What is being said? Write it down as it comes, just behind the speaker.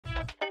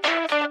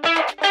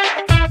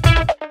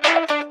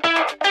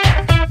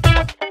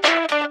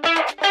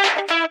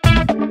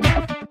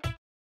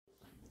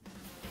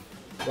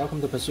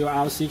welcome to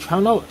PasseriRC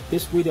channel.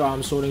 This video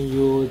I'm showing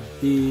you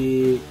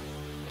the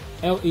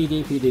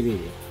LED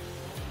PDB.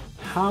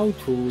 How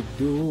to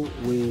do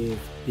with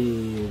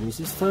the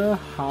resistor,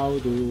 how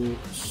to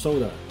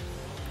solder.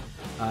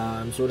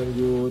 I'm showing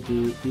you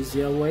the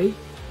easier way.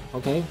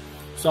 Okay,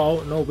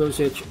 so no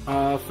bullshit.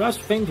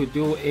 First thing to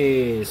do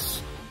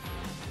is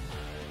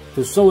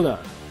to solder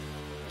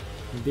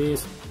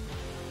these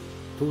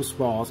two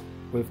spots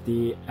with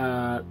the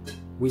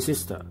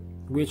resistor,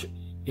 which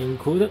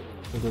included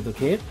into the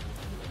kit,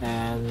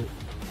 and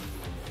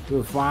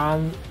you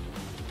find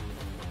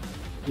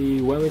the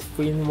very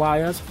thin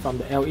wires from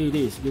the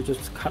LEDs. You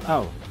just cut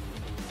out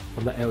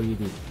from the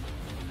LED,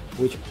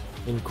 which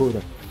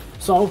included.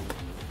 So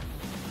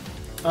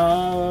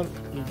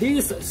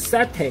this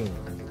setting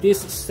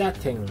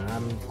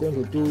I'm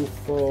going to do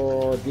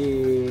for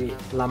the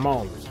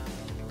LeMans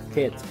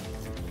Kit.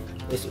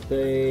 Is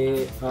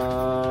they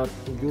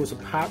use a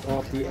part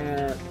of the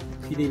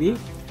PDB.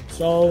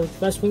 So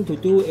first thing to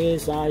do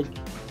is I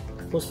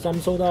put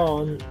some solder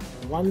on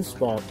one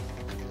spot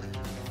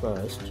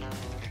first.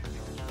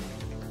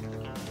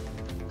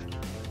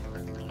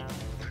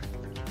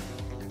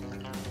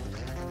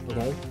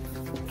 Okay,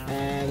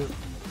 and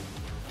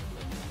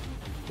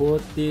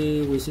put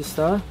the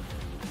resistor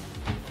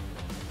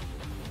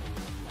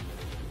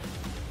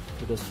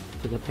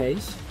to the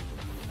paste.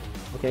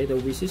 Okay, the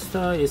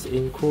resistor is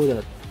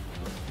included.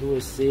 You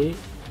will see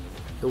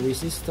the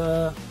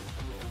resistor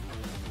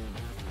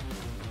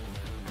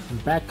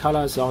black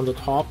color is on the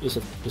top, is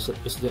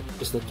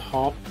the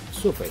top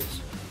surface.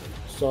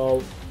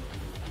 So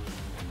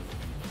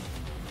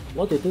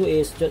what to do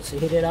is just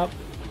heat it up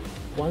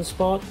one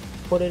spot,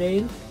 put it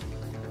in,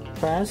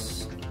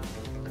 press,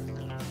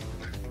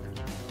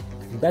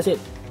 that's it.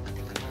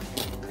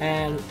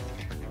 And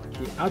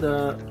the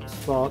other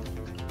spot,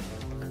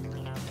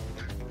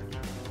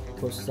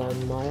 put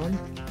some iron,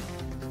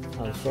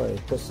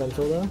 put some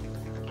solder.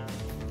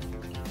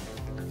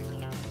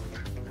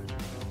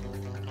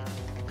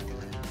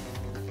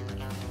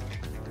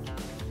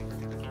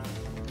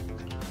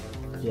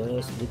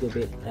 Just a little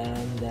bit,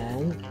 and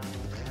then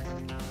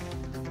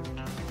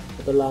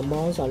for the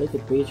LeMans I need to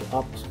bridge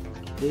up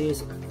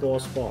this 4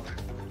 spot.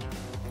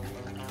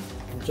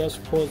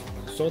 Just put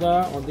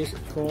solder on this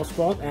 4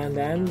 spot and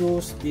then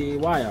use the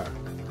wire.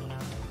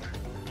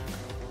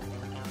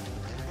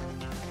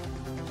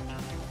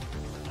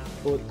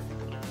 Put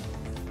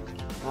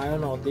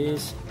iron on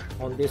this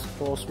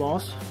 4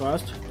 spots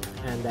first,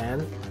 and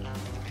then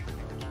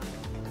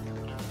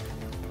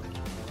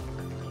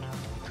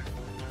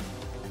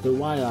the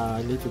wire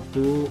I need to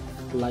do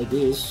like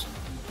this.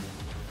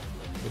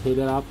 Heat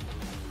it up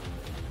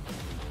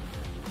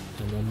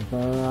and then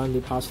burn the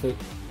plastic.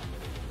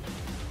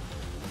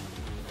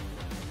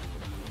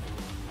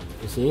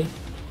 You see?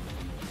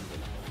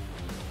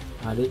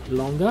 Add it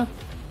longer.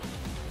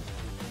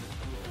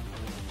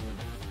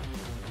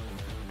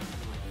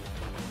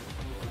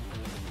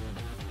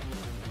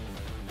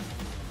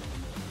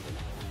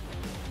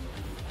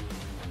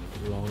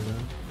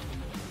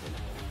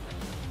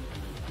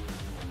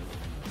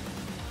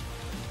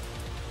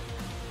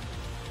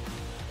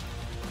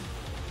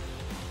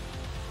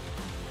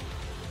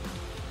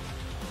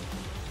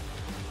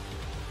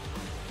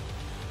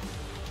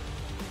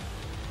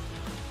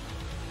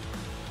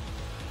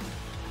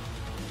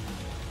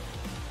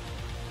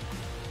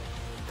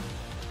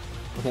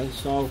 Okay,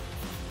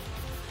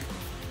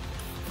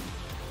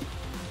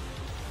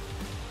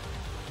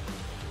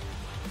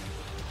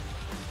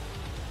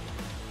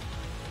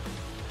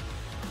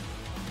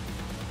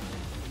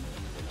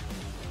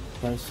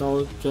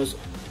 so just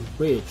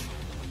bridge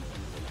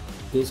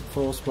this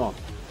 4 spot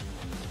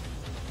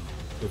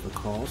with a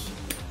cross.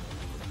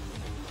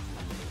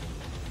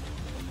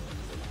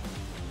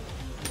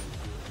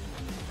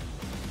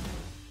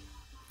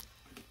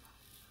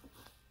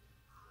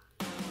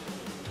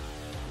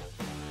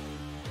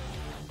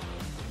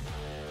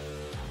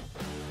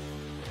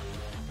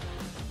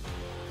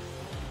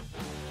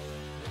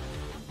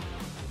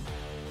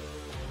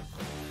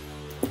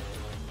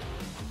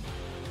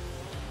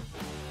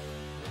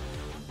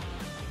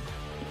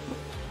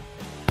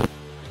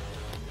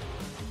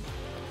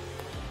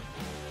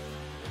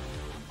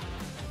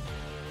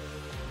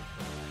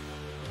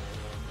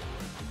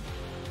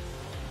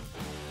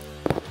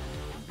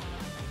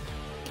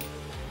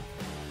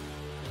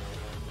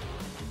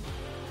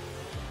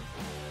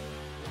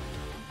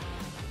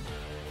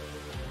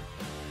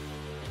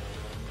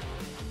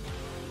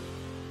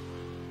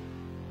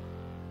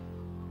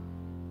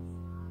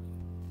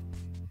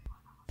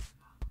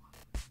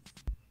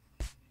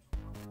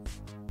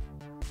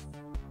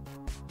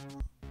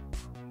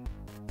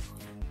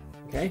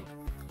 Okay.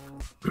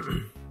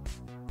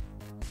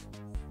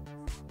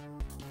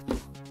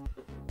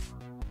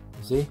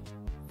 See,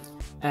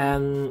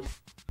 and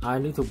I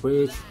need to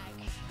bridge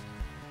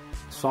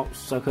short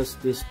circuits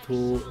these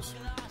 2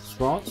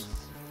 spots.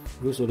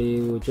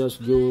 Usually we just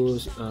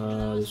use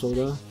the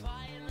solder.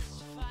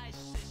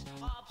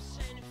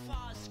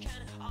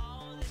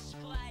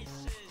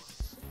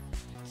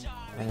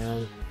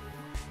 And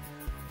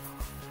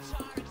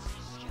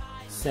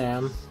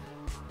SAM.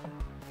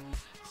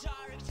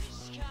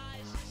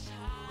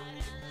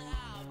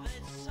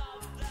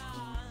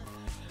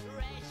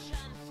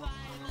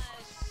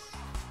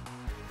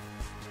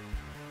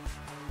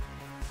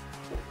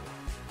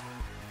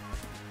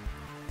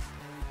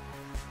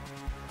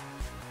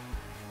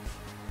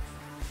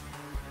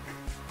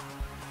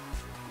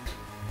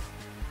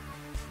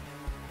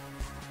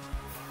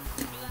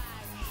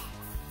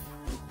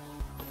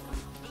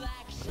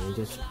 And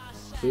just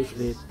push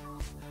it.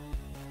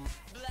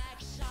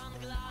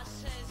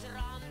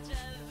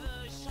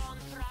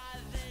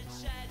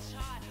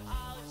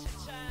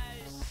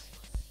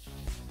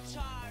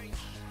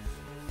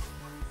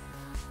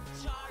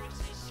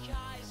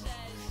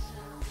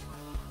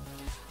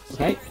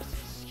 Okay.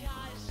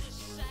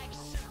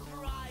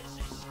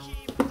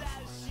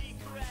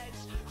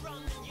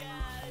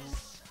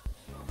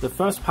 The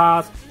first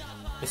part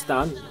is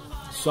done.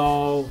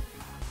 So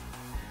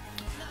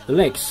the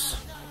legs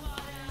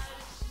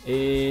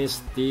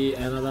is the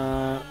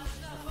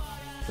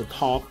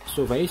top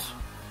surface.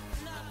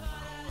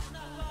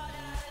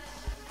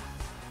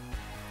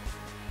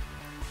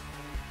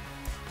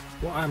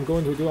 What I'm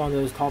going to do on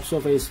the top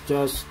surface,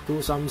 just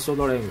do some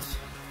solderings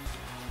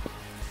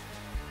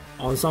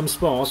on some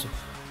spots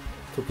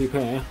to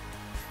prepare.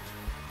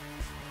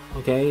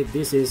 Okay,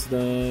 this is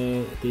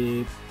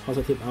the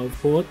positive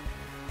output,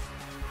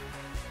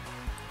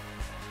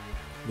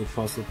 the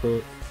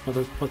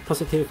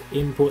positive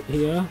input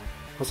here,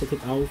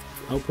 positive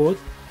output,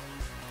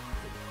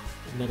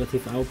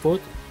 negative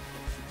output.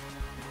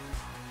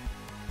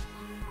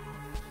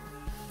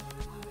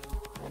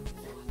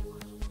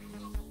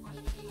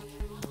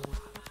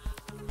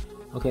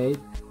 Okay,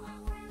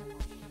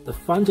 the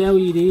front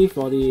LED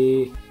for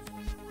the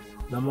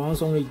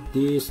LeMans only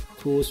these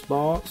two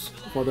spots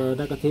for the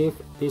negative.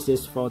 This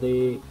is for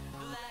the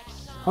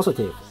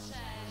positive.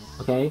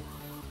 Okay,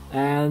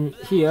 and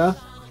here,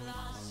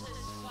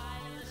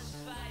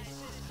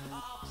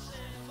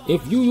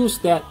 if you use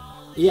that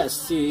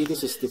ESC,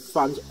 this is the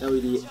front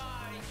LED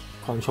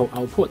control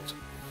output.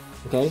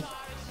 Okay,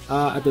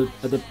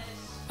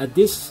 at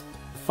this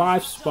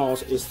 5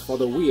 spots is for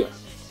the rear,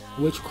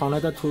 which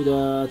connected to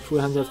the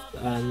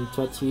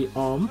 330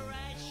 ohm.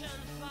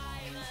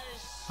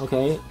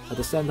 Okay, at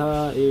the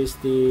center is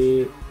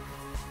the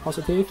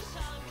positive,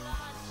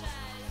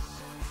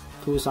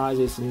 2 sides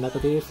is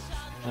negative,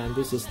 and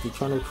this is the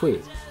channel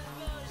 3.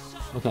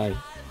 Okay,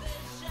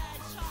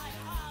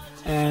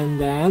 and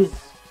then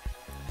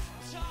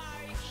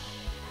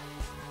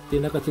the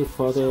negative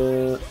for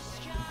the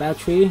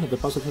battery, the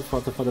positive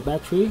for the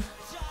battery.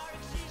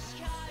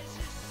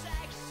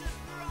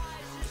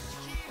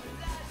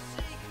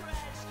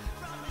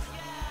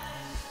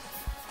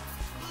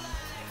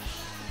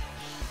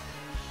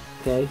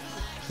 Okay,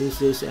 this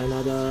is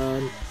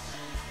another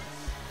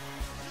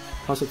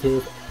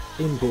positive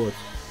input.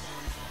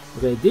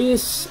 Okay,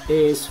 this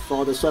is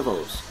for the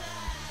servos.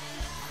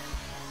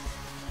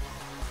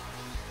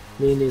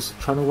 Mean is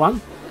channel 1.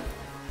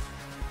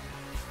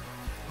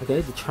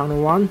 Okay, the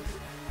channel 1.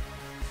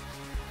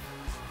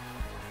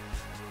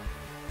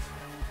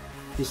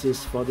 This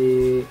is for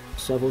the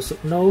servo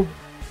signal.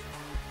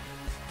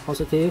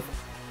 Positive,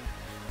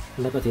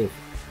 negative.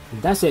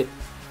 That's it.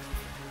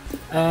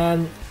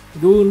 And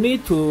you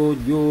need to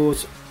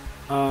use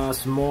a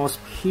small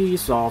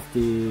piece of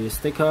the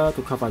sticker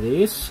to cover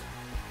this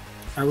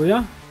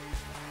area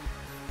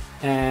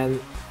and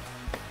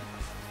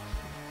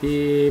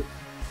the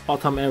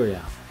bottom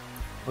area.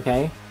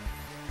 Okay,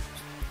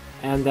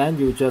 and then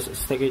you just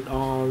stick it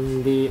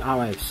on the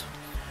RX.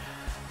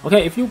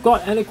 Okay, if you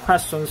got any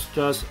questions,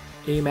 just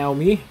email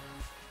me,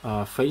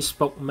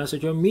 Facebook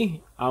messenger me.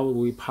 I will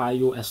reply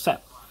you ASAP.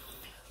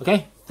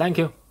 Okay, thank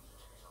you.